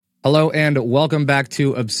Hello and welcome back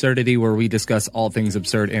to Absurdity, where we discuss all things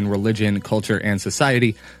absurd in religion, culture, and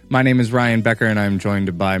society. My name is Ryan Becker, and I'm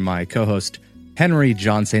joined by my co-host, Henry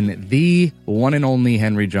Johnson, the one and only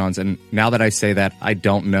Henry Johnson. Now that I say that, I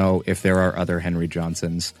don't know if there are other Henry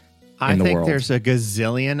Johnsons in the world. I think there's a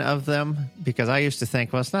gazillion of them, because I used to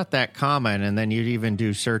think, well, it's not that common, and then you'd even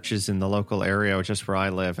do searches in the local area, which is where I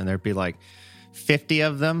live, and there'd be like 50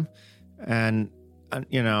 of them, and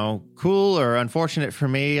cool or unfortunate for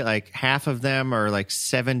me, like half of them are like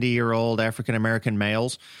 70-year-old African-American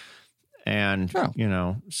males. And,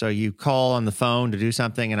 so you call on the phone to do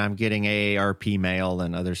something and I'm getting AARP mail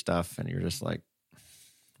and other stuff. And you're just like,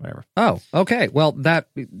 whatever. Oh, okay. Well,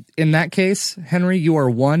 in that case, Henry, you are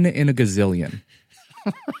one in a gazillion.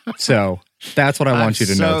 So that's what I want you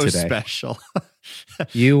to know today. Special.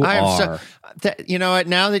 You are. You know what?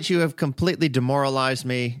 Now that you have completely demoralized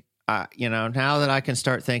me, now that I can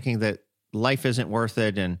start thinking that life isn't worth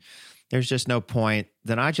it and there's just no point,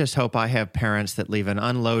 then I just hope I have parents that leave an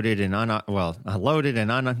unloaded and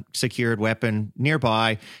unsecured weapon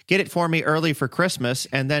nearby, get it for me early for Christmas,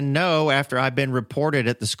 and then know after I've been reported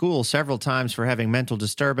at the school several times for having mental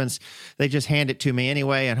disturbance, they just hand it to me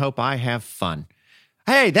anyway and hope I have fun.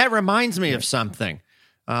 Hey, that reminds me of something.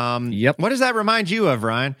 Yep. What does that remind you of,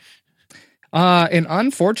 Ryan? An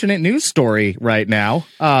unfortunate news story right now,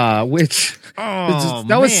 which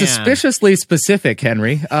was suspiciously specific,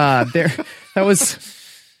 Henry. I'm wondering.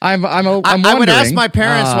 I would ask my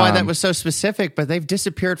parents why that was so specific, but they've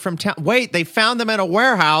disappeared from town. Wait, they found them in a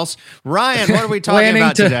warehouse. Ryan, what are we talking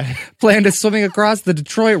about today? Plan to swimming across the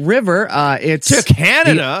Detroit River. It's to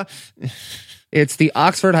Canada. It's the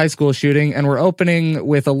Oxford High School shooting, and we're opening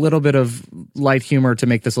with a little bit of light humor to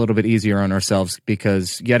make this a little bit easier on ourselves,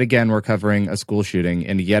 because yet again, we're covering a school shooting,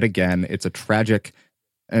 and yet again, it's a tragic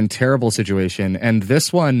and terrible situation. And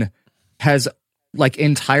this one has like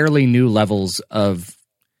entirely new levels of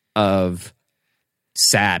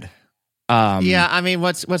sad. I mean,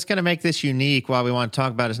 what's going to make this unique, why we want to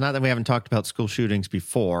talk about it, is not that we haven't talked about school shootings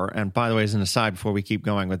before. And by the way, as an aside, before we keep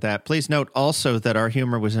going with that, please note also that our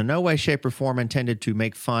humor was in no way, shape, or form intended to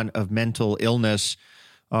make fun of mental illness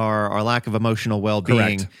or our lack of emotional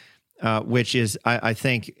well-being, which is, I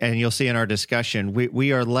think, and you'll see in our discussion,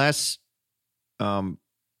 we are less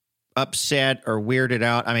upset or weirded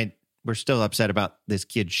out. I mean, we're still upset about this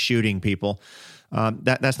kid shooting people.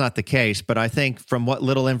 That's not the case, but I think from what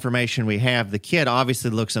little information we have, the kid obviously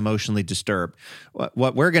looks emotionally disturbed.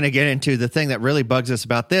 What we're going to get into, the thing that really bugs us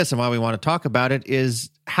about this and why we want to talk about it, is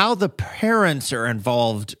how the parents are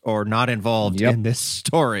involved or not involved in this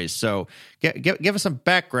story. So give us some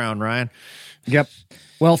background, Ryan. Yep.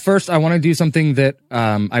 Well, first, I want to do something that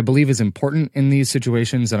I believe is important in these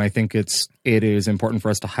situations, and I think it is important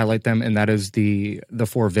for us to highlight them, and that is the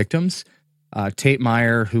 4 victims. Tate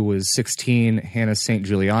Meyer, who was 16, Hannah St.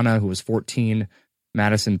 Juliana, who was 14,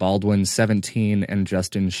 Madison Baldwin, 17, and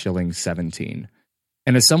Justin Schilling, 17.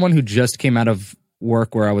 And as someone who just came out of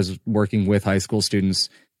work where I was working with high school students,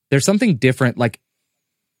 there's something different. Like,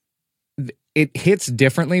 it hits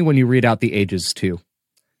differently when you read out the ages, too.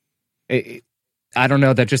 I don't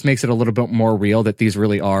know, that just makes it a little bit more real that these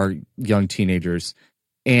really are young teenagers.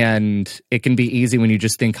 And it can be easy when you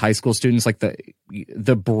just think high school students, like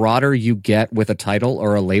the broader you get with a title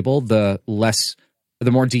or a label, the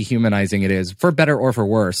more dehumanizing it is, for better or for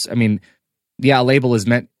worse. I mean, a label is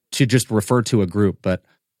meant to just refer to a group, but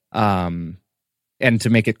and to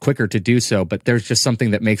make it quicker to do so. But there's just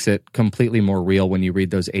something that makes it completely more real when you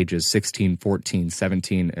read those ages, 16, 14,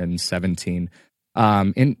 17, and 17.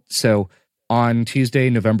 So on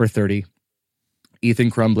Tuesday, November 30,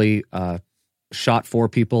 Ethan Crumbley shot 4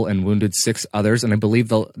 people and wounded 6 others. And I believe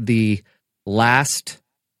the last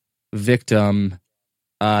victim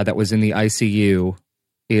that was in the ICU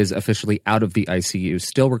is officially out of the ICU,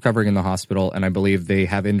 still recovering in the hospital. And I believe they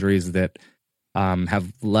have injuries that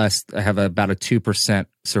have about a 2%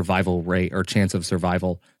 survival rate or chance of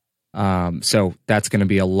survival. So that's going to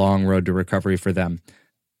be a long road to recovery for them.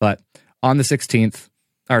 But on the 16th,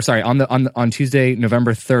 on Tuesday,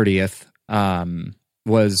 November 30th,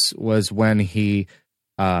 was when he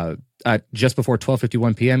just before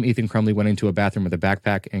 12:51 p.m. Ethan Crumbley went into a bathroom with a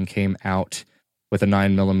backpack and came out with a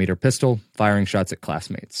 9mm pistol, firing shots at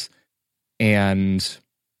classmates. And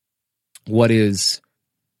what is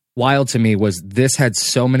wild to me was this had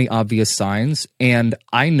so many obvious signs, and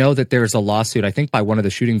I know that there's a lawsuit, I think by one of the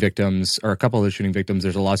shooting victims or a couple of the shooting victims,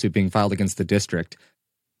 there's a lawsuit being filed against the district.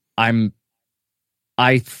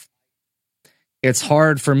 It's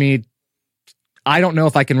hard for me. I don't know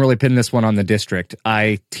if I can really pin this one on the district.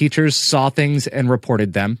 Teachers saw things and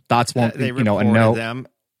reported them. Thoughts won't, they reported them,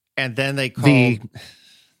 and then they called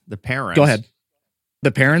the parents. Go ahead.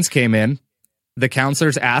 The parents came in. The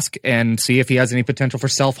counselors ask and see if he has any potential for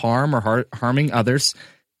self-harm or harming others.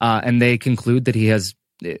 And they conclude that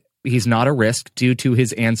he's not a risk due to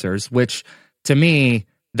his answers, which to me,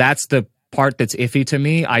 that's the part that's iffy to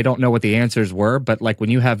me. I don't know what the answers were, but like when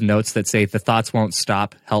you have notes that say the thoughts won't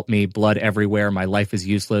stop, help me, blood everywhere, my life is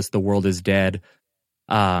useless, the world is dead.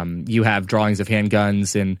 You have drawings of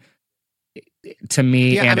handguns and to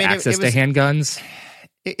me access to handguns.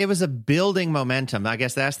 It was a building momentum. I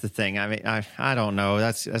guess that's the thing. I mean, I don't know.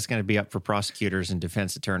 That's going to be up for prosecutors and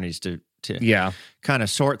defense attorneys to kind of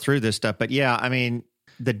sort through this stuff. But yeah, I mean,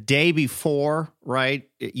 the day before, right,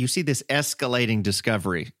 you see this escalating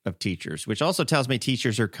discovery of teachers, which also tells me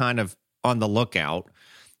teachers are kind of on the lookout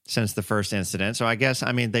since the first incident. So I guess,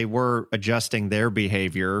 I mean, they were adjusting their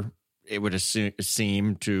behavior, it would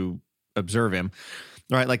seem, to observe him.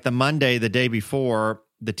 Right, like the Monday, the day before,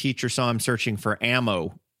 the teacher saw him searching for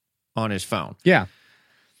ammo on his phone. Yeah.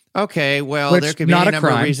 Okay, well, there could be a number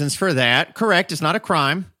of reasons for that. Correct, it's not a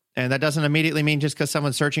crime. And that doesn't immediately mean just because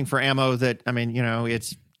someone's searching for ammo that, I mean, you know,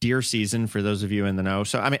 it's deer season for those of you in the know.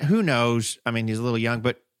 So, I mean, who knows? I mean, he's a little young,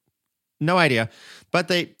 but no idea. But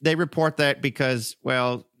they report that because,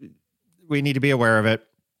 well, we need to be aware of it.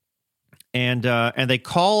 And they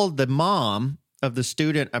called the mom of the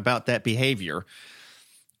student about that behavior,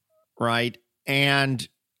 right? And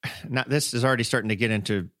now this is already starting to get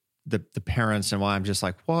into the parents and why I'm just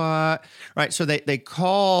like, what? Right, so they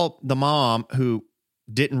call the mom who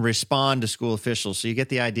didn't respond to school officials. So you get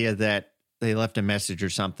the idea that they left a message or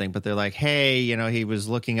something, but they're like, hey, you know, he was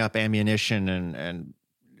looking up ammunition and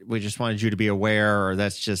we just wanted you to be aware, or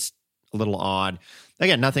that's just a little odd.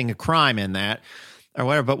 Again, nothing a crime in that or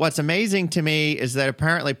whatever. But what's amazing to me is that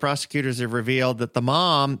apparently prosecutors have revealed that the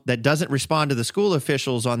mom that doesn't respond to the school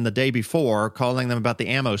officials on the day before, calling them about the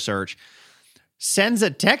ammo search, sends a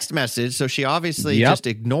text message. So she obviously just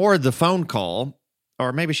ignored the phone call.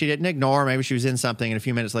 Or maybe she didn't ignore, maybe she was in something and a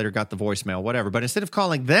few minutes later got the voicemail, whatever. But instead of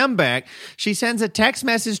calling them back, she sends a text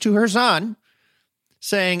message to her son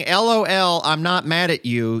saying, LOL, I'm not mad at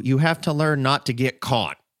you. You have to learn not to get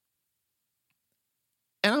caught.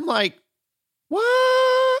 And I'm like,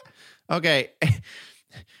 what? Okay.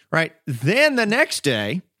 Right. Then the next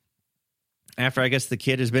day, after I guess the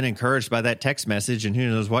kid has been encouraged by that text message and who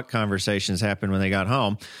knows what conversations happened when they got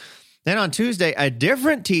home. Then on Tuesday, a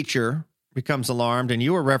different teacher becomes alarmed, and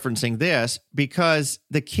you were referencing this because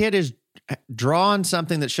the kid is drawn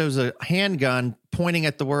something that shows a handgun pointing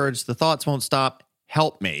at the words, the thoughts won't stop,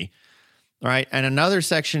 help me, right? And another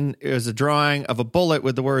section is a drawing of a bullet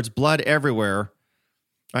with the words blood everywhere,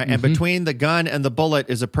 right? And between the gun and the bullet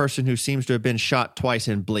is a person who seems to have been shot twice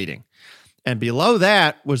and bleeding. And below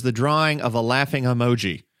that was the drawing of a laughing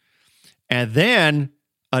emoji. And then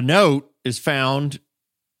a note is found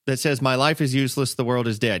that says, my life is useless, the world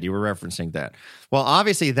is dead. You were referencing that. Well,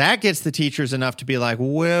 obviously that gets the teachers enough to be like,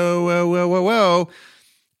 whoa, whoa, whoa, whoa, whoa.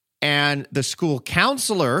 And the school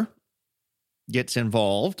counselor gets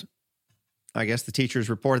involved. I guess the teachers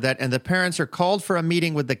reported that. And the parents are called for a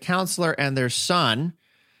meeting with the counselor and their son.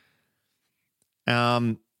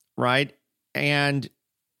 Right? And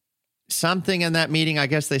something in that meeting, I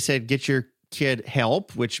guess they said, get your kid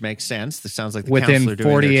help, which makes sense. This sounds like the counselor within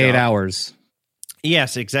 48 hours.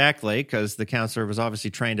 Yes, exactly, because the counselor was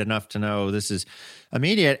obviously trained enough to know this is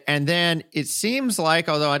immediate. And then it seems like,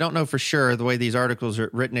 although I don't know for sure the way these articles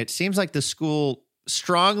are written, it seems like the school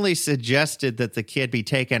strongly suggested that the kid be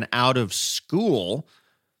taken out of school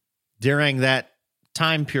during that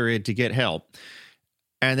time period to get help.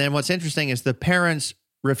 And then what's interesting is the parents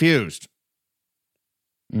refused.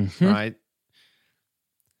 Right?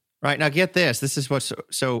 Right, now get this. This is what's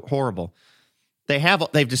so horrible.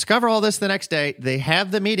 They've discovered all this the next day. They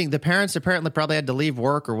have the meeting. The parents apparently probably had to leave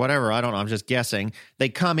work or whatever. I don't know. I'm just guessing. They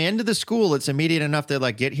come into the school. It's immediate enough. They're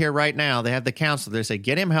like, get here right now. They have the counselor. They say,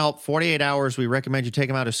 get him help. 48 hours. We recommend you take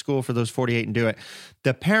him out of school for those 48 and do it.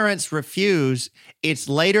 The parents refuse. It's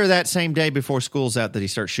later that same day before school's out that he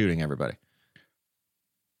starts shooting everybody.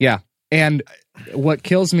 Yeah. And what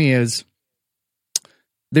kills me is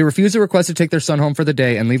they refuse a request to take their son home for the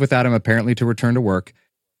day and leave without him, apparently to return to work.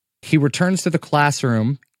 He returns to the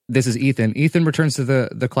classroom. This is Ethan. Ethan returns to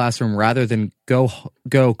the classroom rather than go,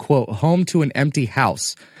 quote, home to an empty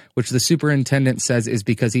house, which the superintendent says is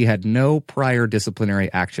because he had no prior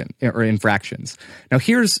disciplinary action or infractions. Now,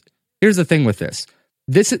 here's the thing with this.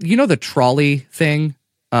 This, you know, the trolley thing,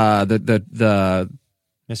 the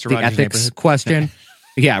ethics question.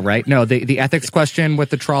 Yeah, right. No, the ethics question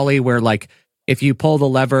with the trolley where, like, if you pull the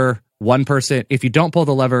lever, one person, if you don't pull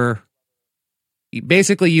the lever,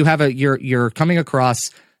 basically you have you're coming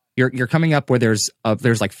across You're coming up where there's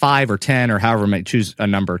like 5 or 10 or however many, choose a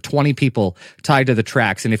number, 20 people tied to the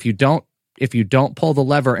tracks, and if you don't pull the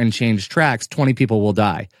lever and change tracks, 20 people will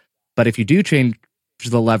die. But if you do change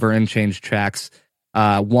the lever and change tracks,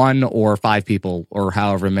 1 or 5 people or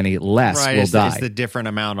however many less will die. It's the different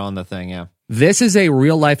amount on the thing, yeah. This is a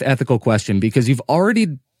real life ethical question because you've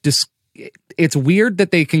already it's weird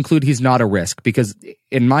that they conclude he's not a risk, because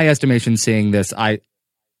in my estimation, seeing this,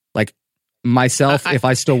 myself, if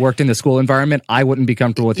I still worked in the school environment, I wouldn't be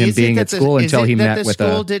comfortable with him being at school until he met with the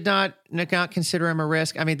school did not consider him a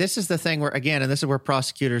risk. I mean, this is the thing where, again, and this is where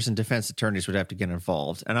prosecutors and defense attorneys would have to get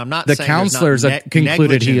involved. And I'm not the saying counselors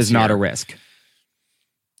concluded he is not a risk.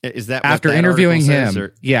 Is that after what that interviewing says,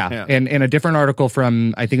 him? Yeah, and in a different article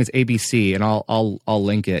from, I think it's ABC, and I'll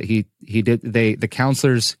link it. The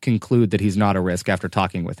counselors conclude that he's not a risk after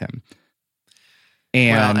talking with him.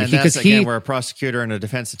 And that's again where a prosecutor and a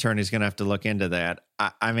defense attorney is going to have to look into that.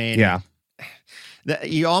 I mean, yeah,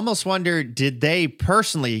 you almost wonder, did they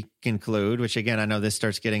personally conclude, which again, I know this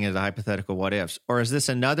starts getting into hypothetical what ifs, or is this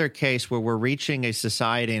another case where we're reaching a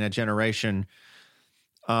society and a generation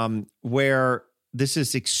where this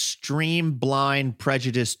is extreme blind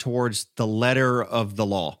prejudice towards the letter of the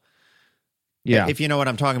law? Yeah. If you know what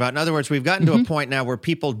I'm talking about. In other words, we've gotten to a point now where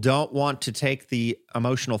people don't want to take the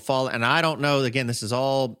emotional fall. And I don't know, again, this is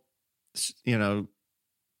all,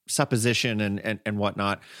 supposition and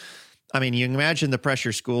whatnot. I mean, you can imagine the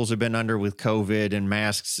pressure schools have been under with COVID and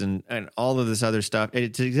masks and all of this other stuff.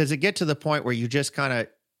 Does it get to the point where you just kind of,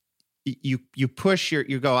 you push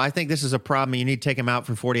you go, I think this is a problem. You need to take him out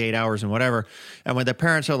for 48 hours and whatever. And when the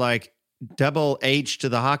parents are like, double H to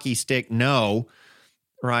the hockey stick, no,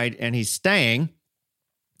 right? And he's staying,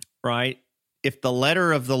 right? If the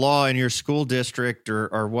letter of the law in your school district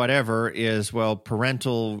or whatever is, well,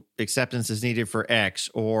 parental acceptance is needed for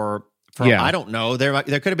X, or for, I don't know, there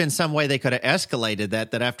could have been some way they could have escalated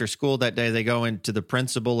that after school that day, they go into the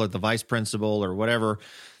principal or the vice principal or whatever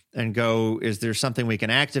and go, is there something we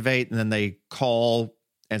can activate? And then they call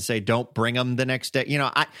and say, don't bring them the next day.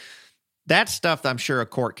 That stuff I'm sure a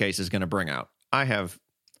court case is going to bring out. I have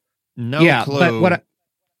no clue. But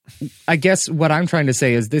I guess what I'm trying to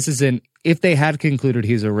say is if they had concluded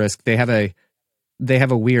he's a risk, they have a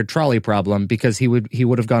weird trolley problem, because he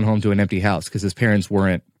would have gone home to an empty house because his parents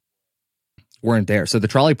weren't there. So the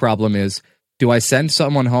trolley problem is, do I send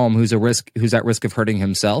someone home who's at risk of hurting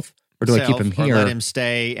himself, or do I keep him here? Or let him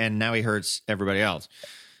stay, and now he hurts everybody else.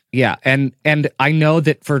 Yeah, and I know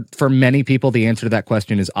that for many people the answer to that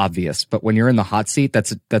question is obvious, but when you're in the hot seat,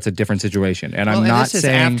 that's a different situation. And I'm not saying this is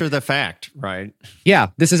after the fact, right? Yeah,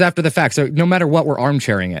 this is after the fact. So no matter what, we're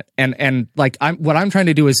armchairing it, and what I'm trying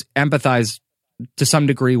to do is empathize to some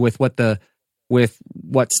degree with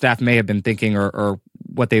what staff may have been thinking or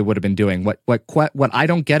what they would have been doing. What I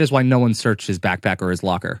don't get is why no one searched his backpack or his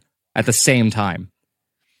locker at the same time.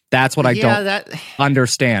 That's what I don't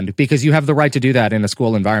understand, because you have the right to do that in a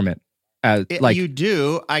school environment. You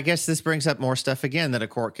do. I guess this brings up more stuff again that a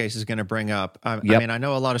court case is going to bring up. I mean, I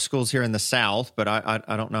know a lot of schools here in the South, but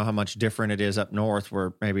I don't know how much different it is up north,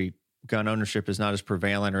 where maybe gun ownership is not as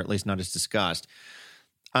prevalent, or at least not as discussed.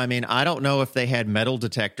 I mean, I don't know if they had metal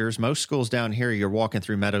detectors. Most schools down here, you're walking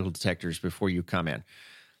through metal detectors before you come in.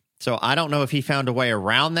 So I don't know if he found a way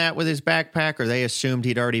around that with his backpack, or they assumed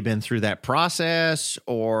he'd already been through that process,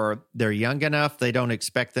 or they're young enough, they don't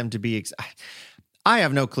expect them to be. I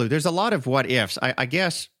have no clue. There's a lot of what ifs. I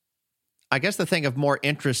guess the thing of more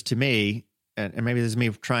interest to me, and maybe this is me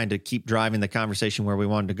trying to keep driving the conversation where we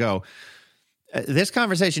wanted to go. This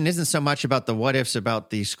conversation isn't so much about the what ifs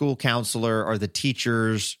about the school counselor or the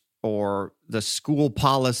teachers or the school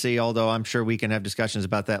policy, although I'm sure we can have discussions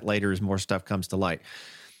about that later as more stuff comes to light.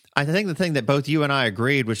 I think the thing that both you and I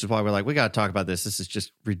agreed, which is why we're like, we got to talk about this. This is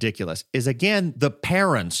just ridiculous. Is again, the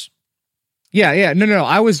parents. Yeah. No.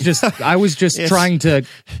 I was just trying to,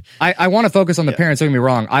 I want to focus on the parents. Don't get me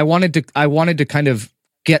wrong. I wanted to kind of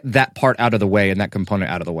get that part out of the way and that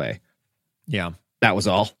component out of the way. Yeah. That was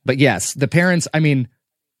all. But yes, the parents, I mean,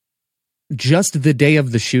 just the day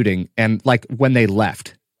of the shooting and like when they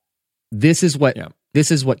left, this is what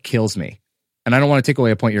kills me. And I don't want to take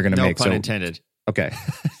away a point you're going to make. No pun intended. Okay.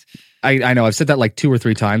 I know I've said that like 2 or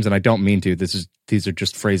 3 times and I don't mean to. These are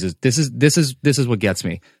just phrases. This is what gets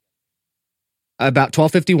me. About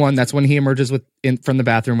 12:51, that's when he emerges from the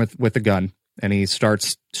bathroom with a gun and he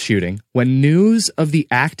starts shooting. When news of the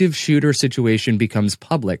active shooter situation becomes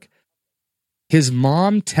public, his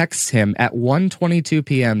mom texts him at 1:22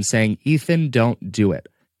 p.m. saying, "Ethan, don't do it."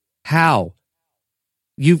 How?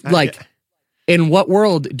 In what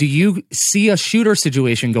world do you see a shooter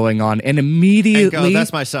situation going on and immediately go,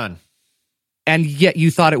 that's my son? and yet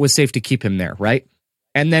you thought it was safe to keep him there, right?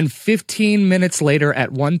 And then 15 minutes later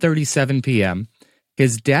at 1:37 p.m.,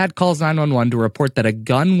 his dad calls 911 to report that a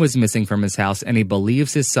gun was missing from his house, and he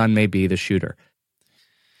believes his son may be the shooter.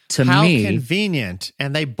 How convenient.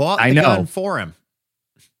 And they bought the gun for him.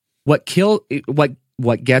 What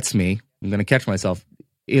gets me, I'm going to catch myself,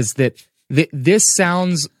 is that this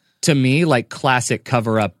sounds to me like classic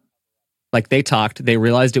cover-up. Like they talked, they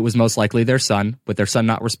realized it was most likely their son. With their son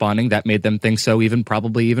not responding, that made them think so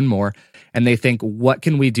probably even more. And they think, what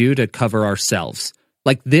can we do to cover ourselves?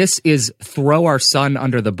 Like this is throw our son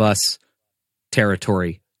under the bus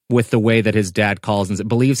territory with the way that his dad calls and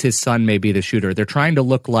believes his son may be the shooter. They're trying to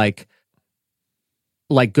look like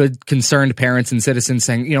good concerned parents and citizens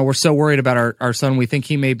saying, we're so worried about our son. We think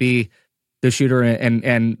he may be the shooter and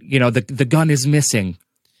the gun is missing.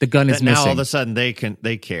 The gun is missing. Now all of a sudden they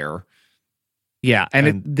care. Yeah,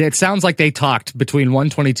 and it sounds like they talked between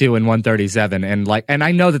 122 and 137, and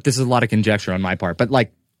I know that this is a lot of conjecture on my part, but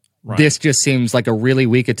this just seems like a really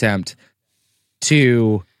weak attempt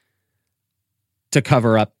to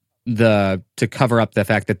cover up the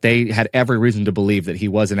fact that they had every reason to believe that he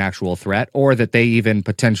was an actual threat, or that they even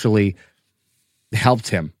potentially helped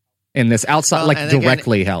him in this outside,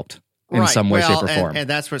 directly helped. In some way, shape, or form. And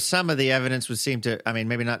that's what some of the evidence would seem to,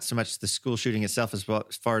 maybe not so much the school shooting itself as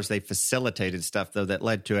far as they facilitated stuff, though, that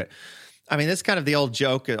led to it. That's kind of the old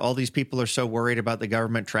joke. All these people are so worried about the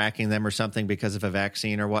government tracking them or something because of a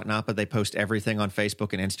vaccine or whatnot, but they post everything on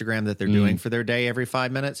Facebook and Instagram that they're doing for their day every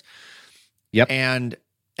 5 minutes. Yep. And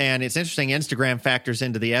it's interesting, Instagram factors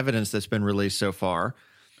into the evidence that's been released so far,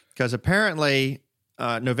 because apparently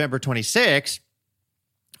November 26th,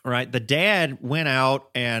 right, the dad went out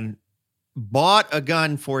and bought a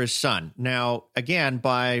gun for his son. Now, again,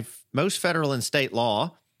 by most federal and state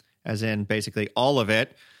law, as in basically all of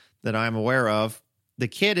it that I'm aware of, the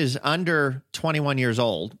kid is under 21 years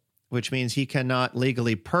old, which means he cannot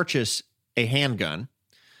legally purchase a handgun.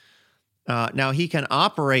 Now, he can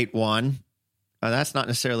operate one. That's not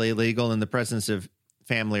necessarily illegal in the presence of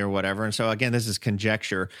family or whatever. And so, again, this is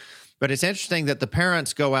conjecture. But it's interesting that the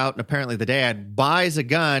parents go out and apparently the dad buys a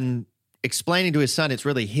gun, explaining to his son it's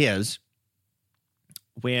really his,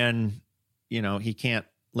 when, he can't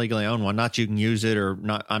legally own one. Not you can use it or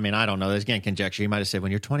not. I don't know. There's, again, conjecture. He might have said,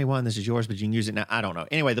 when you're 21, this is yours, but you can use it now. I don't know.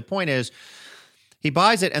 Anyway, the point is, he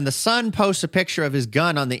buys it, and the son posts a picture of his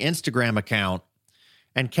gun on the Instagram account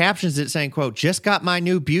and captions it saying, quote, "Just got my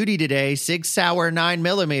new beauty today, Sig Sauer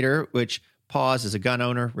 9mm," which, pause, as a gun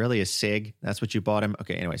owner, really a Sig. That's what you bought him.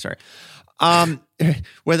 Okay, anyway, sorry.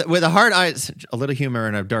 With a heart eyes, a little humor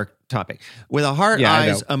and a dark topic. With a heart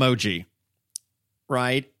eyes emoji.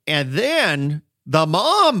 Right. And then the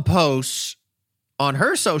mom posts on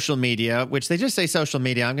her social media, which they just say social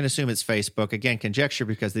media. I'm going to assume it's Facebook. Again, conjecture,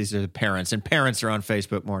 because these are the parents, and parents are on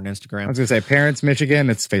Facebook more than Instagram. I was going to say Parents Michigan,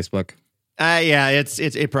 it's Facebook. Yeah,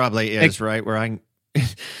 it probably is, right?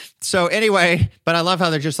 So anyway, but I love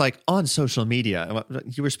how they're just like on social media.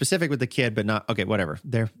 You were specific with the kid, but not, okay, whatever.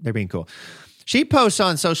 They're being cool. She posts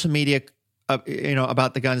on social media,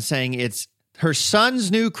 about the gun, saying it's her son's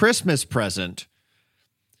new Christmas present.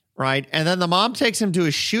 Right. And then the mom takes him to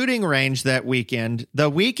a shooting range that weekend,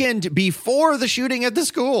 the weekend before the shooting at the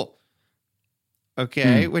school.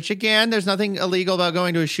 Okay. Which, again, there's nothing illegal about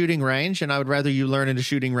going to a shooting range. And I would rather you learn at a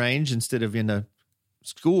shooting range instead of in a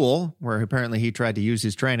school where apparently he tried to use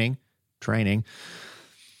his training.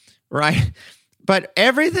 Right. But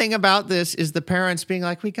everything about this is the parents being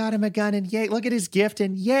like, we got him a gun, and yay, look at his gift,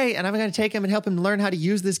 and yay, and I'm going to take him and help him learn how to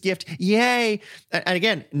use this gift, yay. And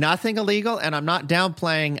again, nothing illegal, and I'm not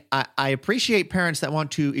downplaying. I appreciate parents that want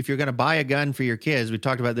to, if you're going to buy a gun for your kids, we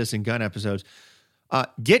talked about this in gun episodes,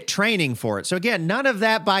 get training for it. So again, none of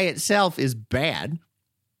that by itself is bad.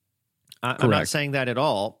 I'm not saying that at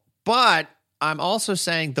all, but I'm also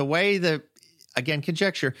saying the way that, again,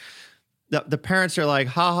 conjecture, the parents are like,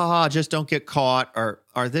 ha, ha, ha, just don't get caught,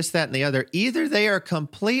 or this, that, and the other. Either they are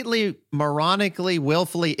completely moronically,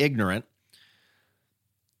 willfully ignorant,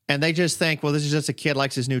 and they just think, well, this is just a kid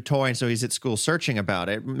likes his new toy, and so he's at school searching about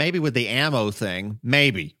it. Maybe with the ammo thing,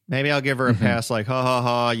 maybe I'll give her a pass, like, ha, ha,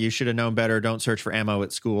 ha, you should have known better. Don't search for ammo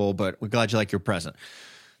at school, but we're glad you like your present.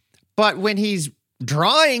 But when he's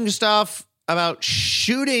drawing stuff about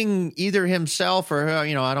shooting either himself or,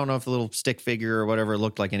 I don't know if the little stick figure or whatever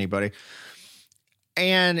looked like anybody.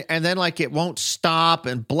 And then like it won't stop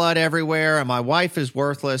and blood everywhere and my wife is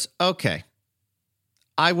worthless. Okay.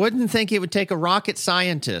 I wouldn't think it would take a rocket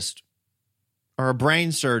scientist or a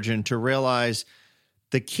brain surgeon to realize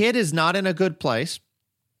the kid is not in a good place.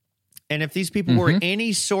 And if these people were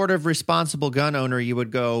any sort of responsible gun owner, you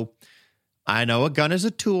would go, I know a gun is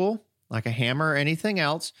a tool. like a hammer or anything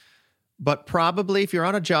else. But probably if you're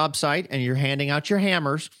on a job site and you're handing out your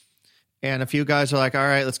hammers, and a few guys are like, all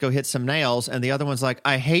right, let's go hit some nails. And the other one's like,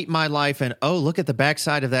 I hate my life. And, oh, look at the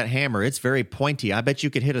backside of that hammer. It's very pointy. I bet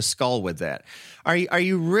you could hit a skull with that. Are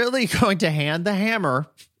you really going to hand the hammer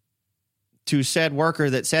to said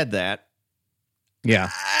worker that said that?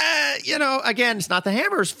 Yeah. Again, it's not the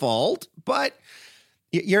hammer's fault, but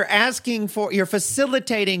you're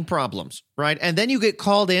facilitating problems, right? And then you get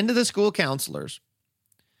called into the school counselors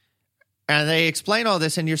and they explain all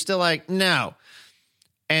this and you're still like, no.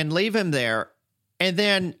 And leave him there. And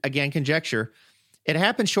then, again, conjecture, it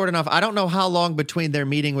happened short enough. I don't know how long between their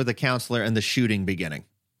meeting with the counselor and the shooting beginning.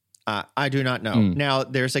 I do not know. Now,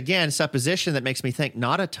 there's, again, supposition that makes me think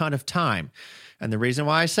not a ton of time. And the reason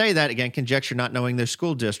why I say that, again, conjecture, not knowing their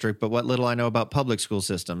school district, but what little I know about public school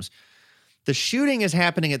systems. The shooting is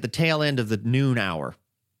happening at the tail end of the noon hour,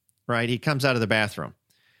 right? He comes out of the bathroom.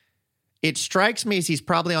 It strikes me as he's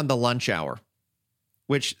probably on the lunch hour.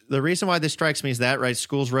 Which the reason why this strikes me is that, right,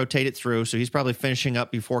 schools rotate it through, so he's probably finishing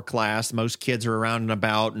up before class. Most kids are around and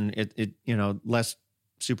about, and it less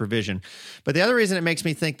supervision. But the other reason it makes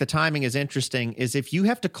me think the timing is interesting is if you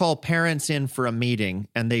have to call parents in for a meeting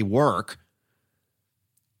and they work,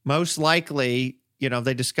 most likely,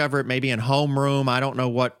 they discover it maybe in homeroom. I don't know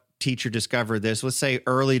what teacher discovered this. Let's say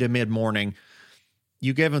early to mid-morning.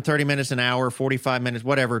 You give them 30 minutes, an hour, 45 minutes,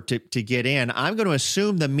 whatever, to get in. I'm going to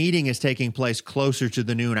assume the meeting is taking place closer to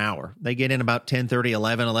the noon hour. They get in about 10:30,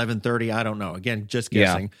 11, 11:30. I don't know. Again, just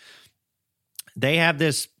guessing. Yeah. They have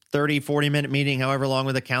this 30, 40-minute meeting, however long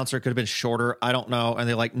with the counselor. Could have been shorter. I don't know. And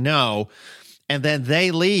they're like, no. And then they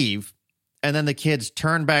leave. And then the kids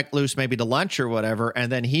turn back loose maybe to lunch or whatever.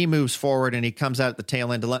 And then he moves forward and he comes out at the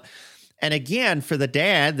tail end of lunch. And again, for the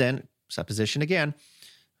dad, then supposition again,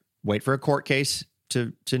 wait for a court case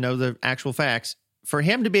to know the actual facts. For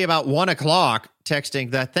him to be about 1 o'clock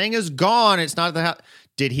texting, that thing is gone. It's not at the house.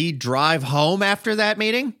 Did he drive home after that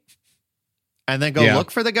meeting and then go look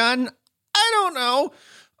for the gun? I don't know.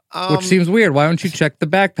 Which seems weird. Why don't you check the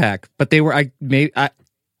backpack? But they were, maybe his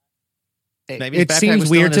it backpack seems was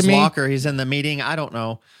still weird in his to me. Locker. He's in the meeting. I don't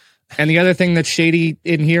know. And the other thing that's shady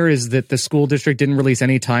in here is that the school district didn't release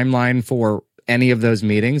any timeline for any of those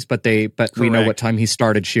meetings, but we know what time he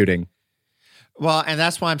started shooting. Well, and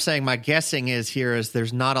that's why I'm saying my guessing is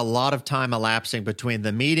there's not a lot of time elapsing between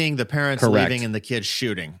the meeting, the parents leaving, and the kids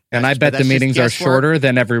shooting. And I bet the meetings are shorter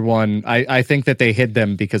than everyone. I think that they hid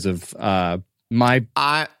them because of the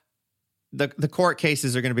court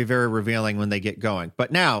cases are going to be very revealing when they get going.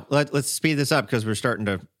 But now let's speed this up because we're starting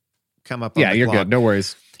to come up on the you're clock. Good. No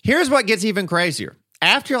worries. Here's what gets even crazier.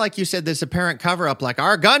 After, like you said, this apparent cover-up, like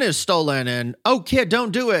our gun is stolen and, oh, kid,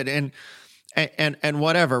 don't do it. And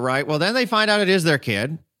whatever, right? Well, then they find out it is their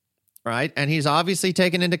kid, right? And he's obviously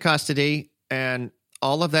taken into custody and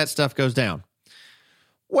all of that stuff goes down.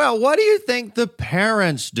 Well, what do you think the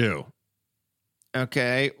parents do?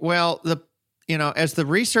 Okay, well, as the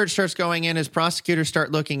research starts going in, as prosecutors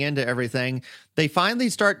start looking into everything, they finally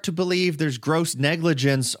start to believe there's gross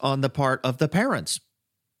negligence on the part of the parents,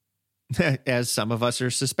 as some of us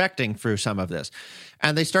are suspecting through some of this.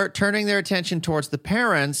 And they start turning their attention towards the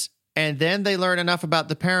parents. And then they learn enough about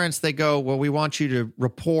the parents. They go, well, we want you to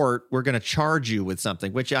report. We're going to charge you with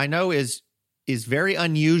something, which I know is very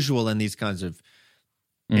unusual in these kinds of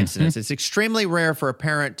incidents. It's extremely rare for a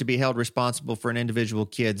parent to be held responsible for an individual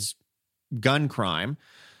kid's gun crime.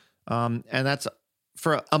 And that's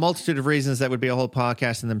for a multitude of reasons that would be a whole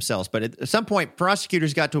podcast in themselves. But at some point,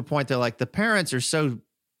 prosecutors got to a point they're like, the parents are so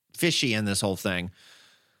fishy in this whole thing.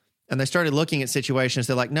 And they started looking at situations.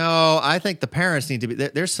 They're like, no, I think the parents need to be,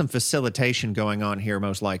 there's some facilitation going on here,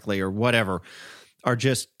 most likely, or whatever, are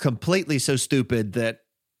just completely so stupid that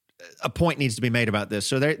a point needs to be made about this.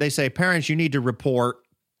 So they say, parents, you need to report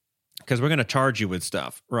because we're going to charge you with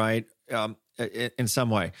stuff, right? In some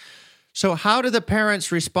way. So how do the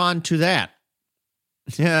parents respond to that?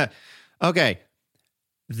 Yeah. Okay.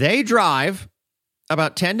 They drive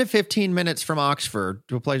about 10 to 15 minutes from Oxford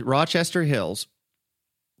to a place, Rochester Hills.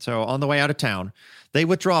 So on the way out of town, they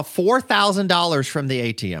withdraw $4,000 from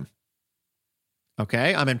the ATM.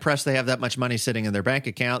 Okay, I'm impressed they have that much money sitting in their bank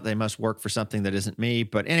account. They must work for something that isn't me.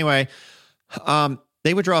 But anyway,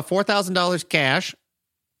 they withdraw $4,000 cash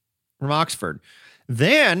from Oxford.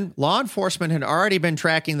 Then law enforcement had already been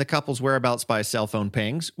tracking the couple's whereabouts by cell phone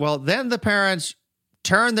pings. Well, then the parents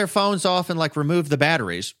turn their phones off and remove the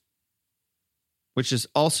batteries, which is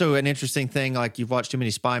also an interesting thing. Like, you've watched too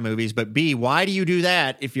many spy movies, but B, why do you do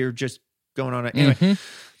that if you're just going on it? Anyway,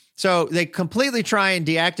 so they completely try and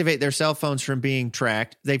deactivate their cell phones from being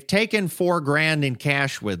tracked. They've taken $4,000 in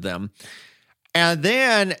cash with them. And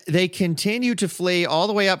then they continue to flee all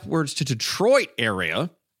the way upwards to Detroit area,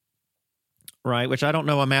 right? Which I don't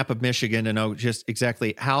know a map of Michigan to know just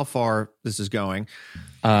exactly how far this is going.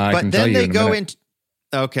 But then they go into,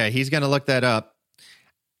 okay, he's going to look that up.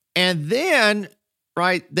 And then,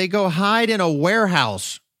 right, they go hide in a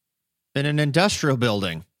warehouse in an industrial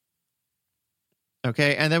building.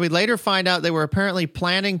 Okay, and then we later find out they were apparently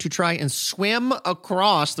planning to try and swim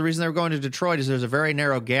across. The reason they were going to Detroit is there's a very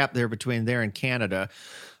narrow gap there between there and Canada.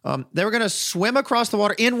 They were going to swim across the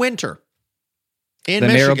water in winter in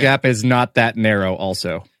Michigan. Narrow gap is not that narrow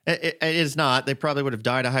also. It is not. They probably would have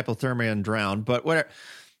died of hypothermia and drowned, but whatever.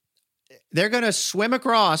 They're going to swim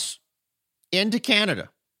across into Canada.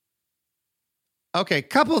 Okay, a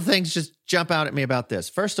couple of things just jump out at me about this.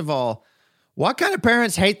 First of all, what kind of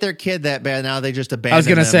parents hate their kid that bad? Now they just abandon. I was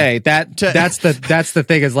going to say that's the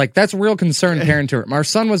thing is like that's real concern parenting. Our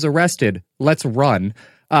son was arrested. Let's run.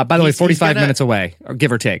 By the way, 45 minutes away, or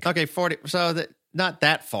give or take. Okay, 40. So not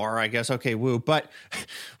that far, I guess. Okay, woo. But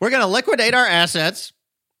we're going to liquidate our assets,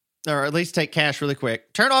 or at least take cash really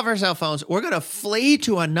quick. Turn off our cell phones. We're going to flee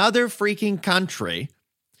to another freaking country.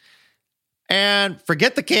 And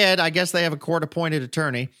forget the kid. I guess they have a court-appointed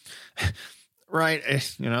attorney. Right.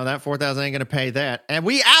 You know, that $4,000 ain't going to pay that. And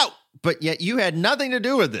we out. But yet you had nothing to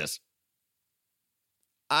do with this.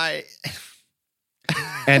 And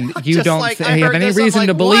you don't have any reason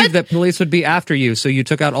to believe that police would be after you. So you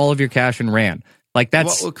took out all of your cash and ran. Like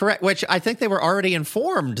that's correct. Which I think they were already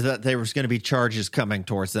informed that there was going to be charges coming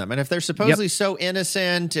towards them. And if they're supposedly so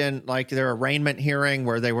innocent and like their arraignment hearing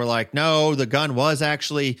where they were like, no, the gun was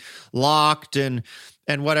actually locked and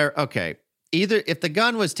whatever. Okay. Either if the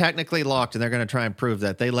gun was technically locked and they're going to try and prove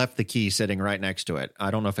that, they left the key sitting right next to it.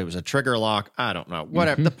 I don't know if it was a trigger lock. I don't know.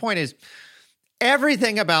 Whatever. Mm-hmm. The point is,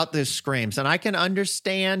 everything about this screams, and I can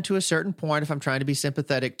understand to a certain point if I'm trying to be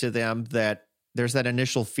sympathetic to them that there's that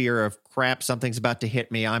initial fear of crap, something's about to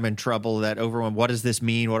hit me. I'm in trouble. That overwhelm. What does this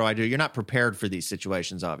mean? What do I do? You're not prepared for these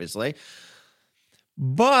situations, obviously.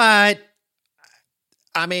 But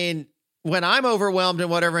I mean, when I'm overwhelmed and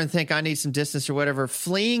whatever and think I need some distance or whatever,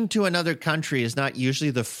 fleeing to another country is not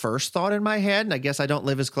usually the first thought in my head. And I guess I don't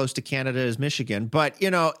live as close to Canada as Michigan, but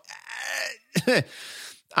you know,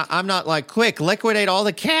 I'm not like quick, liquidate all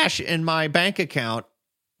the cash in my bank account,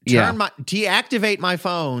 deactivate my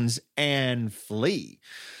phones and flee.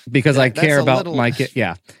 Because I care about my kid.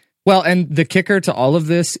 Yeah. Well, and the kicker to all of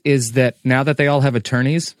this is that now that they all have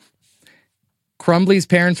attorneys, Crumbley's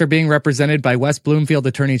parents are being represented by West Bloomfield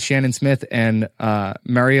attorneys Shannon Smith and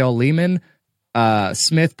Mariel Lehman.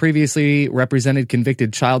 Smith previously represented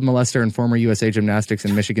convicted child molester and former USA Gymnastics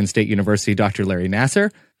and Michigan State University Dr. Larry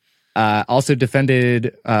Nasser. Also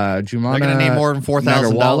defended Jumana. They're going to need more than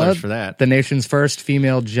 $4,000 for that. The nation's first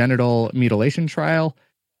female genital mutilation trial,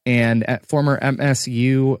 and former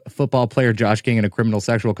MSU football player Josh King in a criminal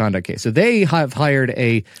sexual conduct case. So they have hired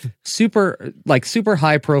a super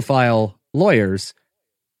high profile lawyers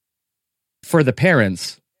for the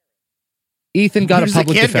parents. Ethan got a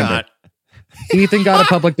public defender. Ethan got a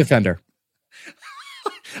public defender.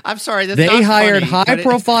 I'm sorry. That's they hired high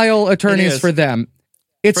profile attorneys for them.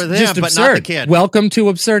 It's for them, just absurd. But not the kid. Welcome to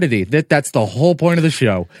absurdity. That's the whole point of the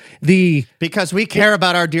show. Because we care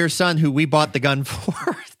about our dear son who we bought the gun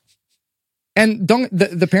for. And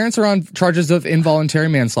the parents are on charges of involuntary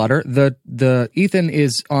manslaughter. The Ethan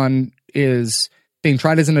is being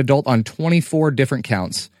tried as an adult on 24 different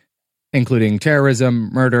counts, including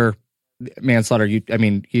terrorism, murder, manslaughter.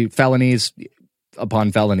 Felonies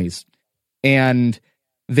upon felonies, and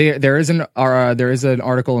there is an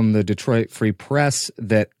article in the Detroit Free Press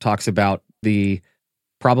that talks about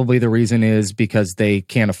probably the reason is because they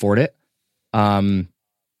can't afford it, but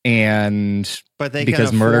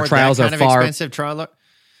because murder trials are far expensive trial.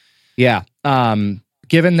 Yeah.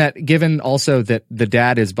 Given also that the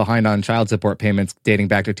dad is behind on child support payments dating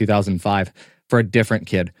back to 2005 for a different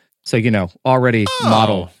kid. So, already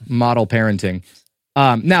model parenting.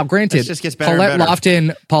 Now, granted, just gets better and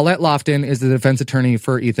better. Paulette Lofton is the defense attorney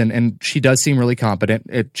for Ethan, and she does seem really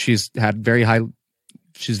competent. She's highly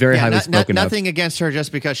spoken of. Nothing against her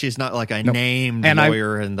just because she's not like a named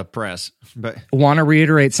lawyer in the press. But want to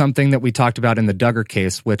reiterate something that we talked about in the Duggar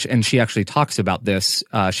case, and she actually talks about this.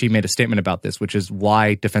 She made a statement about this, which is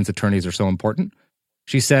why defense attorneys are so important.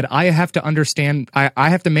 She said, I have to understand, I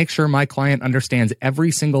have to make sure my client understands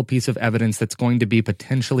every single piece of evidence that's going to be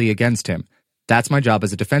potentially against him. That's my job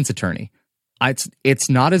as a defense attorney. It's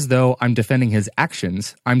not as though I'm defending his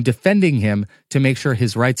actions. I'm defending him to make sure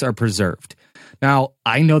his rights are preserved. Now,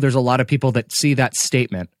 I know there's a lot of people that see that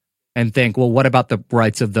statement and think, well, what about the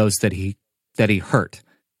rights of those that he hurt?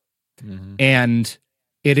 Mm-hmm. And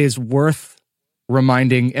it is worth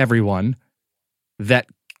reminding everyone that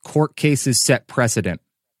court cases set precedent.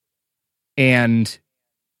 And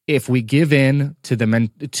if we give in to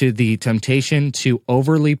the temptation to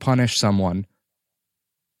overly punish someone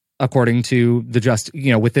according to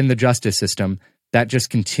within the justice system, that just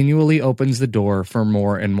continually opens the door for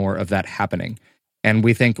more and more of that happening. And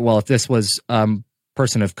we think, well, if this was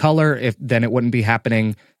person of color, then it wouldn't be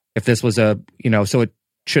happening. If this was so it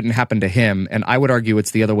shouldn't happen to him. And I would argue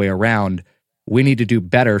it's the other way around. We need to do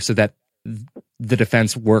better so that the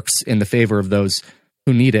defense works in the favor of those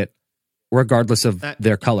who need it, regardless of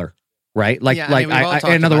their color. Right?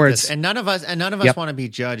 In other words, and none of us want to be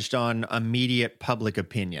judged on immediate public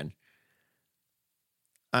opinion.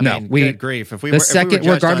 Good grief. If we were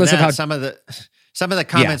regardless of how some of the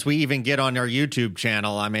comments we even get on our YouTube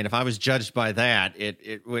channel, I mean, if I was judged by that,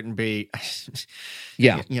 it wouldn't be.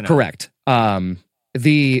 Correct.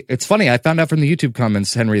 It's funny. I found out from the YouTube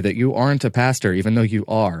comments, Henry, that you aren't a pastor, even though you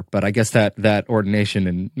are. But I guess that ordination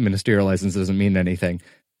and ministerial license doesn't mean anything.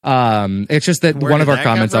 It's just that one of our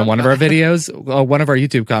comments on one of our videos, one of our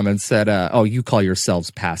YouTube comments said, you call yourselves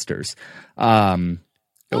pastors. Yeah,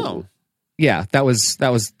 that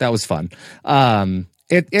was fun.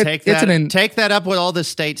 Take that up with all the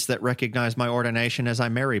states that recognize my ordination as I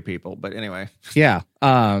marry people. But anyway, yeah.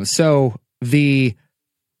 So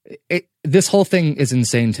this whole thing is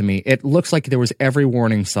insane to me. It looks like there was every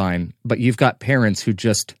warning sign, but you've got parents who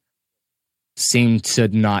just seem to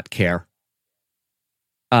not care.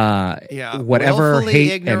 Whatever willfully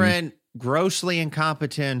hate ignorant, grossly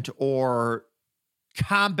incompetent, or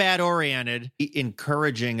combat-oriented,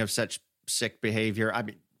 encouraging of such sick behavior. I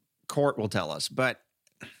mean, court will tell us, but...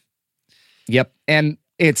 Yep, and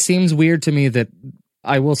it seems weird to me that,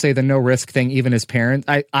 I will say the no-risk thing, even his parents...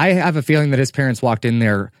 I have a feeling that his parents walked in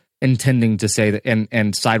there intending to say that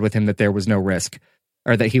and side with him that there was no risk,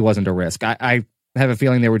 or that he wasn't a risk. I have a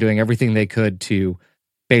feeling they were doing everything they could to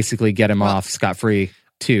basically get him off scot-free,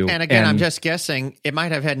 too. And again, I'm just guessing, it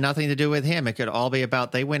might have had nothing to do with him. It could all be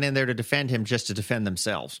about they went in there to defend him just to defend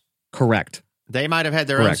themselves. Correct. They might have had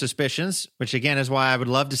their own suspicions, which again is why I would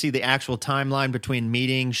love to see the actual timeline between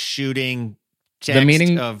meeting, shooting, text. The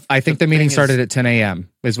meeting, I think the meeting started at 10 a.m.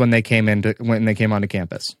 is when they came onto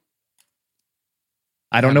campus.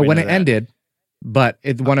 I don't know when it ended, but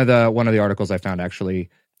one of the articles I found actually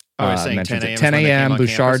mentions it. 10 a.m.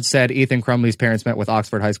 Bouchard said Ethan Crumbley's parents met with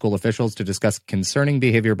Oxford High School officials to discuss concerning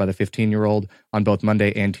behavior by the 15-year-old on both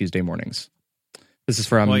Monday and Tuesday mornings. This is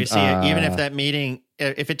from... Well, you see, even if that meeting,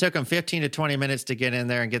 if it took them 15 to 20 minutes to get in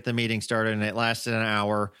there and get the meeting started and it lasted an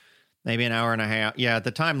hour, maybe an hour and a half. Yeah,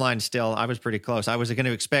 the timeline still, I was pretty close. I was going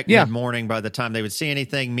to expect mid-morning by the time they would see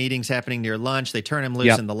anything, meetings happening near lunch. They turn him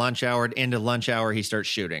loose in the lunch hour. Into lunch hour, he starts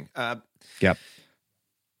shooting. Yep.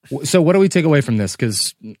 So what do we take away from this?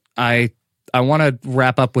 Because I want to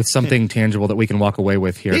wrap up with something tangible that we can walk away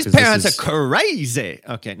with here. These parents are crazy.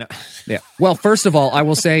 Okay, no. Yeah. Well, first of all, I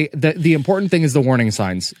will say that the important thing is the warning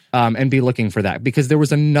signs, and be looking for that, because there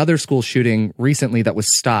was another school shooting recently that was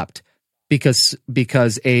stopped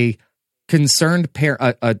because a concerned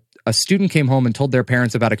parent, a student came home and told their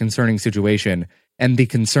parents about a concerning situation, and the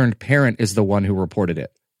concerned parent is the one who reported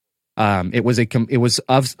it. It was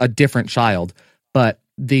of a different child, but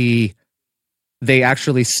they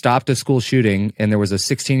actually stopped a school shooting, and there was a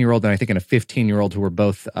 16-year-old and I think a 15-year-old who were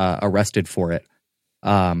both arrested for it.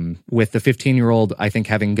 With the 15-year-old, I think,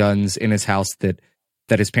 having guns in his house that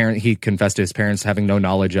he confessed to his parents having no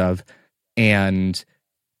knowledge of, and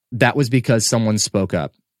that was because someone spoke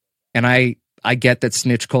up. And I get that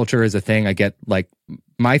snitch culture is a thing. I get, like,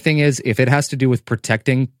 my thing is, if it has to do with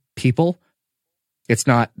protecting people, it's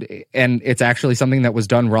not, and it's actually something that was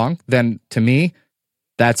done wrong, then to me,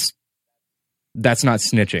 that's not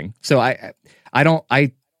snitching. So I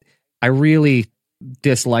really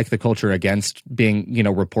dislike the culture against being,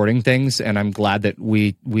 reporting things. And I'm glad that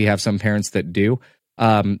we have some parents that do.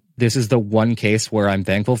 This is the one case where I'm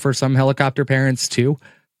thankful for some helicopter parents too.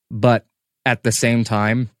 But at the same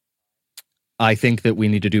time, I think that we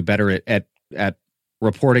need to do better at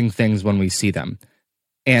reporting things when we see them.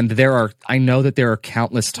 And I know that there are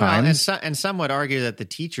countless times. Well, and some would argue that the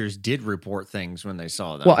teachers did report things when they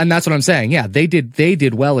saw them. Well, and that's what I'm saying. Yeah, they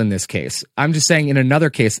did well in this case. I'm just saying in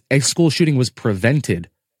another case, a school shooting was prevented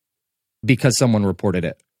because someone reported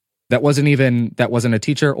it. That wasn't a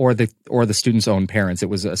teacher or the student's own parents. It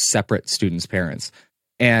was a separate student's parents.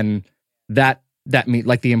 And that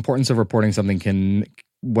like the importance of reporting something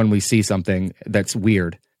when we see something that's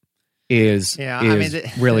weird is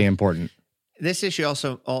really important. This issue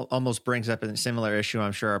also almost brings up a similar issue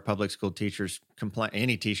I'm sure our public school teachers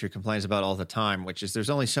any teacher complains about all the time, which is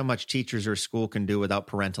there's only so much teachers or school can do without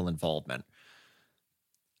parental involvement.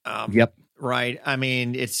 Yep. Right. I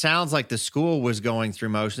mean, it sounds like the school was going through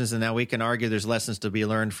motions, and now we can argue there's lessons to be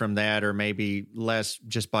learned from that, or maybe less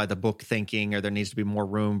just by the book thinking, or there needs to be more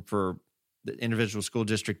room for the individual school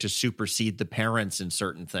district to supersede the parents in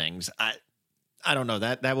certain things. I don't know.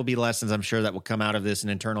 That will be lessons, I'm sure, that will come out of this in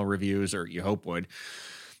internal reviews, or you hope would,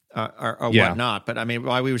 or whatnot. But I mean,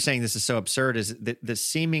 why we were saying this is so absurd is the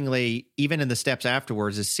seemingly, even in the steps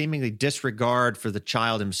afterwards, is seemingly disregard for the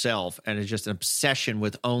child himself, and is just an obsession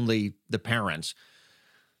with only the parents,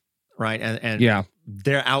 right? And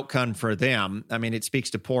their outcome for them. I mean, it speaks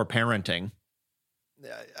to poor parenting.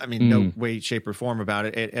 I mean, no way, shape, or form about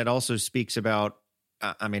it. It also speaks about,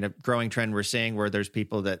 I mean, a growing trend we're seeing where there's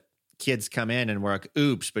people that kids come in and we're like,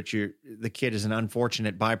 oops, but the kid is an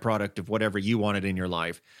unfortunate byproduct of whatever you wanted in your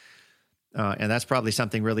life. And that's probably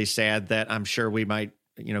something really sad that I'm sure we might,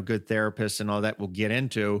 good therapists and all that will get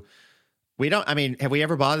into. Have we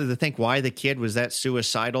ever bothered to think why the kid was that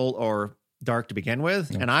suicidal or dark to begin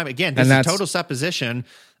with? No. And this is total supposition.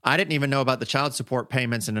 I didn't even know about the child support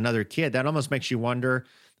payments and another kid. That almost makes you wonder.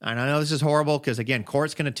 And I know this is horrible because, again,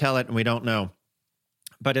 court's going to tell it and we don't know.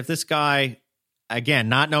 But if this guy, again,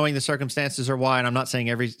 not knowing the circumstances or why, and I'm not saying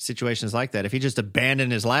every situation is like that. If he just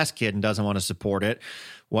abandoned his last kid and doesn't want to support it,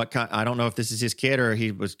 I don't know if this is his kid or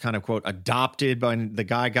he was kind of, quote, adopted by the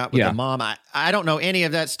guy got with the mom. I don't know any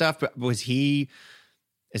of that stuff, but is he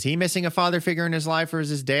missing a father figure in his life, or is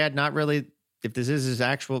his dad not really, if this is his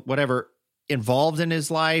actual, whatever, involved in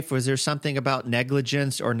his life? Was there something about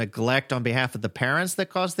negligence or neglect on behalf of the parents that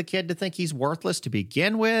caused the kid to think he's worthless to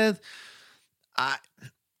begin with?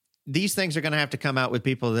 These things are going to have to come out with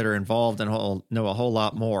people that are involved and know a whole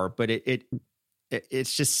lot more. But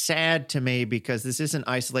it's just sad to me because this isn't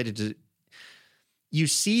isolated to. You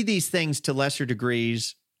see these things to lesser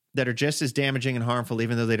degrees that are just as damaging and harmful,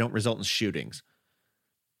 even though they don't result in shootings.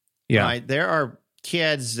 Yeah, right? There are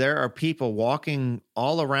kids, there are people walking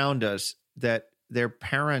all around us that their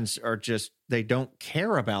parents are just, they don't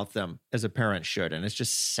care about them as a parent should, and it's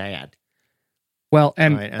just sad. Well,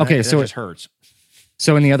 and okay, that so just hurts.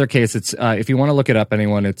 So in the other case, it's if you want to look it up,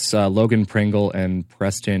 anyone, it's Logan Pringle and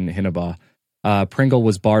Preston Hinnebaugh. Pringle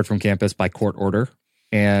was barred from campus by court order,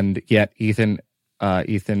 and yet Preston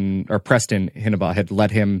Hinnebaugh had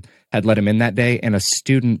let him in that day. And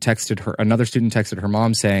another student texted her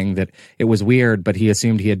mom saying that it was weird, but he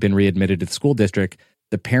assumed he had been readmitted to the school district.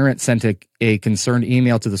 The parent sent a concerned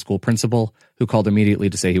email to the school principal, who called immediately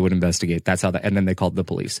to say he would investigate. That's how and then they called the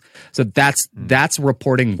police. So that's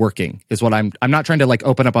reporting working, is what I'm not trying to like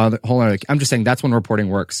open up a whole other, I'm just saying that's when reporting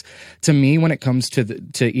works. To me, when it comes to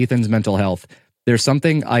Ethan's mental health, there's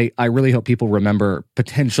something I really hope people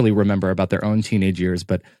potentially remember about their own teenage years.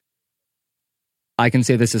 But I can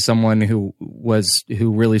say this as someone who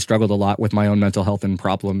really struggled a lot with my own mental health and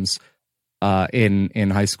problems in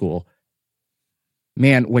high school.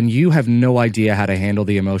 Man, when you have no idea how to handle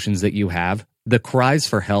the emotions that you have, the cries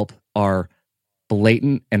for help are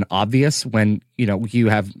blatant and obvious. When you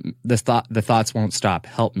have the thoughts won't stop.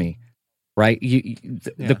 Help me, right?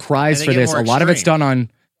 The cries for this, a lot of it's done on.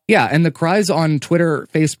 Yeah, and the cries on Twitter,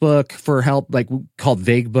 Facebook for help, like called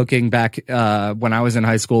vague booking back when I was in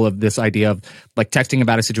high school, of this idea of like texting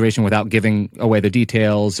about a situation without giving away the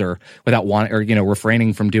details or without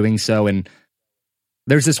refraining from doing so. And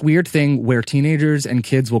there's this weird thing where teenagers and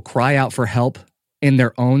kids will cry out for help in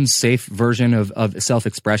their own safe version of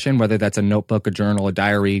self-expression, whether that's a notebook, a journal, a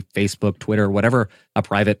diary, Facebook, Twitter, whatever, a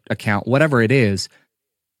private account, whatever it is.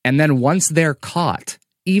 And then once they're caught,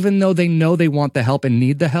 even though they know they want the help and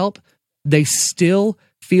need the help, they still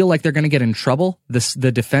feel like they're going to get in trouble.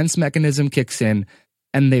 The defense mechanism kicks in,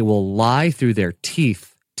 and they will lie through their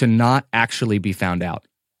teeth to not actually be found out.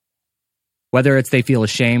 Whether it's they feel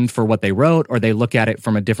ashamed for what they wrote, or they look at it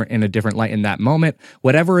in a different light in that moment,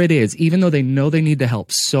 whatever it is, even though they know they need the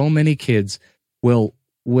help, so many kids will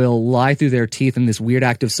lie through their teeth in this weird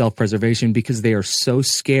act of self-preservation because they are so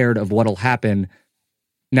scared of what'll happen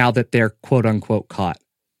now that they're quote unquote caught.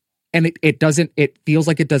 And it feels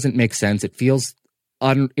like it doesn't make sense. It feels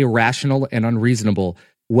irrational and unreasonable.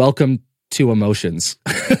 Welcome to emotions,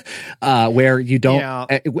 where you don't,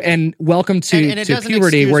 and welcome to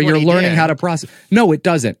puberty, where you're learning how to process. No, it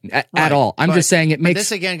doesn't at all. I'm just saying it makes sense.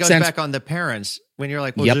 This again goes back on the parents when you're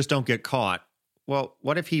like, well, just don't get caught. Well,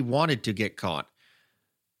 what if he wanted to get caught?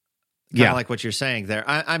 Kind of like what you're saying there.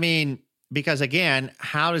 I mean, because again,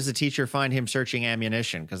 how does the teacher find him searching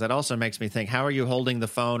ammunition? Because that also makes me think, how are you holding the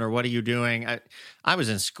phone, or what are you doing? I was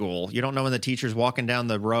in school. You don't know when the teacher's walking down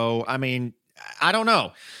the row. I mean, I don't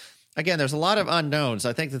know. Again, there's a lot of unknowns.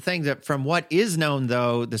 I think the thing that, from what is known,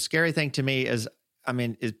 though, the scary thing to me is, I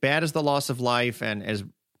mean, as bad as the loss of life and as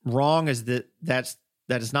wrong as that's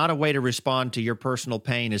That is not a way to respond to your personal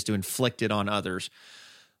pain, is to inflict it on others.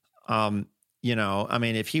 I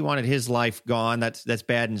mean, if he wanted his life gone, that's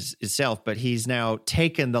bad in itself, but he's now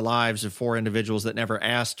taken the lives of 4 individuals that never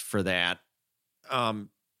asked for that.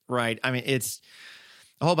 Right. I mean, it's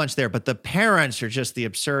a whole bunch there, but the parents are just the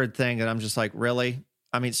absurd thing that I'm just like, really?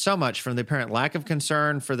 I mean, so much from the parent lack of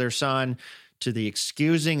concern for their son, to the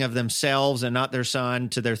excusing of themselves and not their son,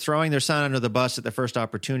 to their throwing their son under the bus at the first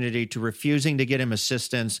opportunity, to refusing to get him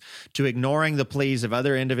assistance, to ignoring the pleas of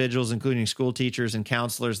other individuals, including school teachers and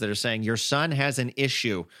counselors that are saying, your son has an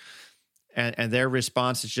issue. And their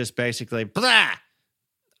response is just basically, blah.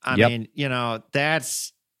 I mean,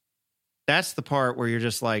 that's the part where you're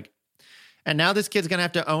just like, and now this kid's going to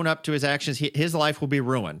have to own up to his actions. His life will be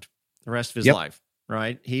ruined the rest of his life,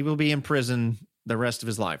 right? He will be in prison the rest of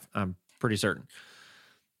his life. I'm pretty certain.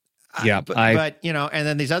 Yeah. But and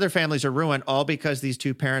then these other families are ruined all because these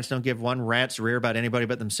 2 parents don't give one rat's rear about anybody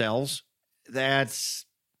but themselves. That's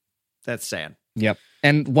sad. Yep.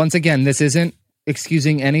 And once again, this isn't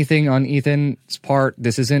excusing anything on Ethan's part.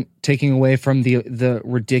 This isn't taking away from the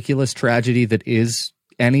ridiculous tragedy that is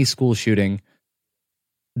any school shooting.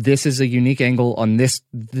 This is a unique angle on this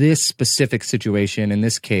specific situation in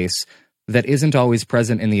this case that isn't always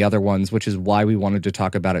present in the other ones, which is why we wanted to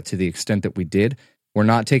talk about it to the extent that we did. We're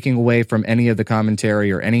not taking away from any of the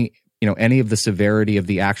commentary or any of the severity of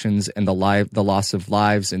the actions and the loss of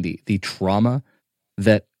lives and the trauma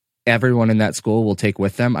that everyone in that school will take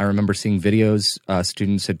with them. I remember seeing videos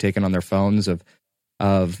students had taken on their phones of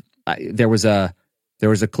there was a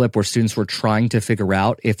clip where students were trying to figure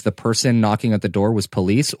out if the person knocking at the door was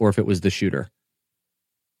police or if it was the shooter.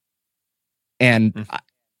 And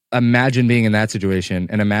imagine being in that situation,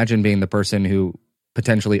 and imagine being the person who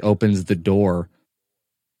potentially opens the door,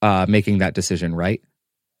 making that decision, right?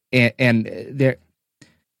 And there,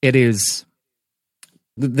 it is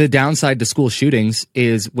the downside to school shootings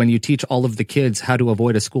is when you teach all of the kids how to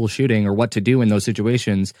avoid a school shooting or what to do in those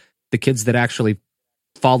situations, the kids that actually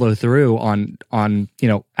follow through on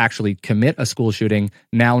actually commit a school shooting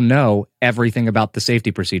now know everything about the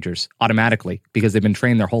safety procedures automatically because they've been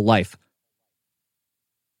trained their whole life.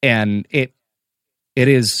 And it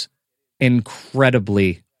is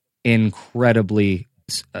incredibly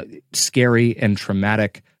scary and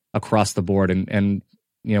traumatic across the board. And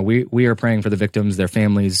we are praying for the victims, their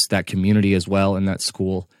families, that community as well in that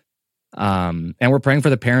school. And we're praying for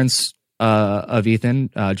the parents of Ethan,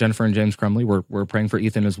 Jennifer and James Crumbley. We're praying for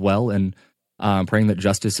Ethan as well, and praying that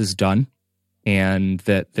justice is done and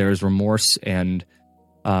that there is remorse and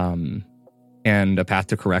a path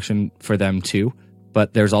to correction for them too.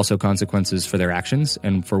 But there's also consequences for their actions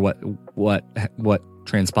and for what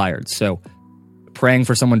transpired. So praying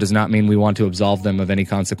for someone does not mean we want to absolve them of any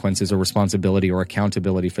consequences or responsibility or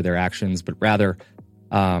accountability for their actions, but rather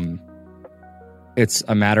it's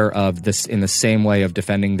a matter of this, in the same way of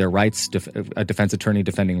defending their rights, a defense attorney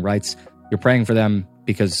defending rights. You're praying for them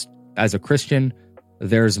because as a Christian,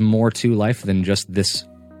 there's more to life than just this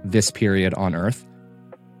period on earth.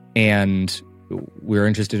 And we're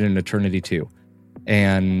interested in eternity too.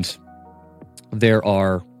 And there's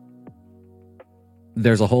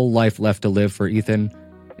a whole life left to live for Ethan,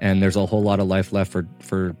 and there's a whole lot of life left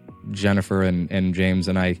for Jennifer and James.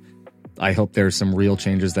 And I hope there's some real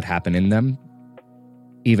changes that happen in them,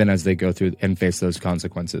 even as they go through and face those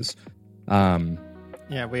consequences. We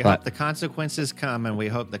hope the consequences come, and we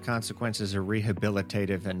hope the consequences are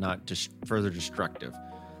rehabilitative and not just further destructive.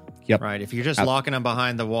 Yep. Right. If you're just locking him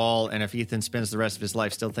behind the wall, and if Ethan spends the rest of his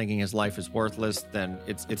life still thinking his life is worthless, then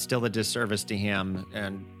it's still a disservice to him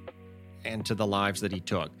and to the lives that he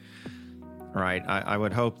took. Right. I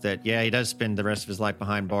would hope that, he does spend the rest of his life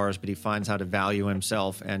behind bars, but he finds how to value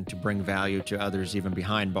himself and to bring value to others even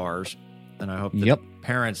behind bars. And I hope that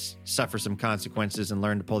parents suffer some consequences and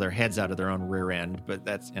learn to pull their heads out of their own rear end. But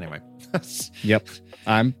that's anyway. Yep.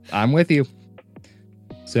 I'm with you.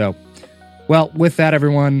 So, well, with that,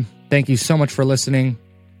 everyone, thank you so much for listening.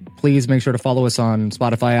 Please make sure to follow us on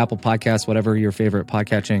Spotify, Apple Podcasts, whatever your favorite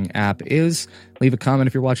podcatching app is. Leave a comment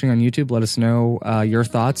if you're watching on YouTube. Let us know your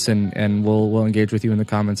thoughts, and we'll engage with you in the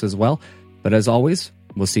comments as well. But as always,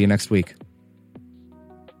 we'll see you next week.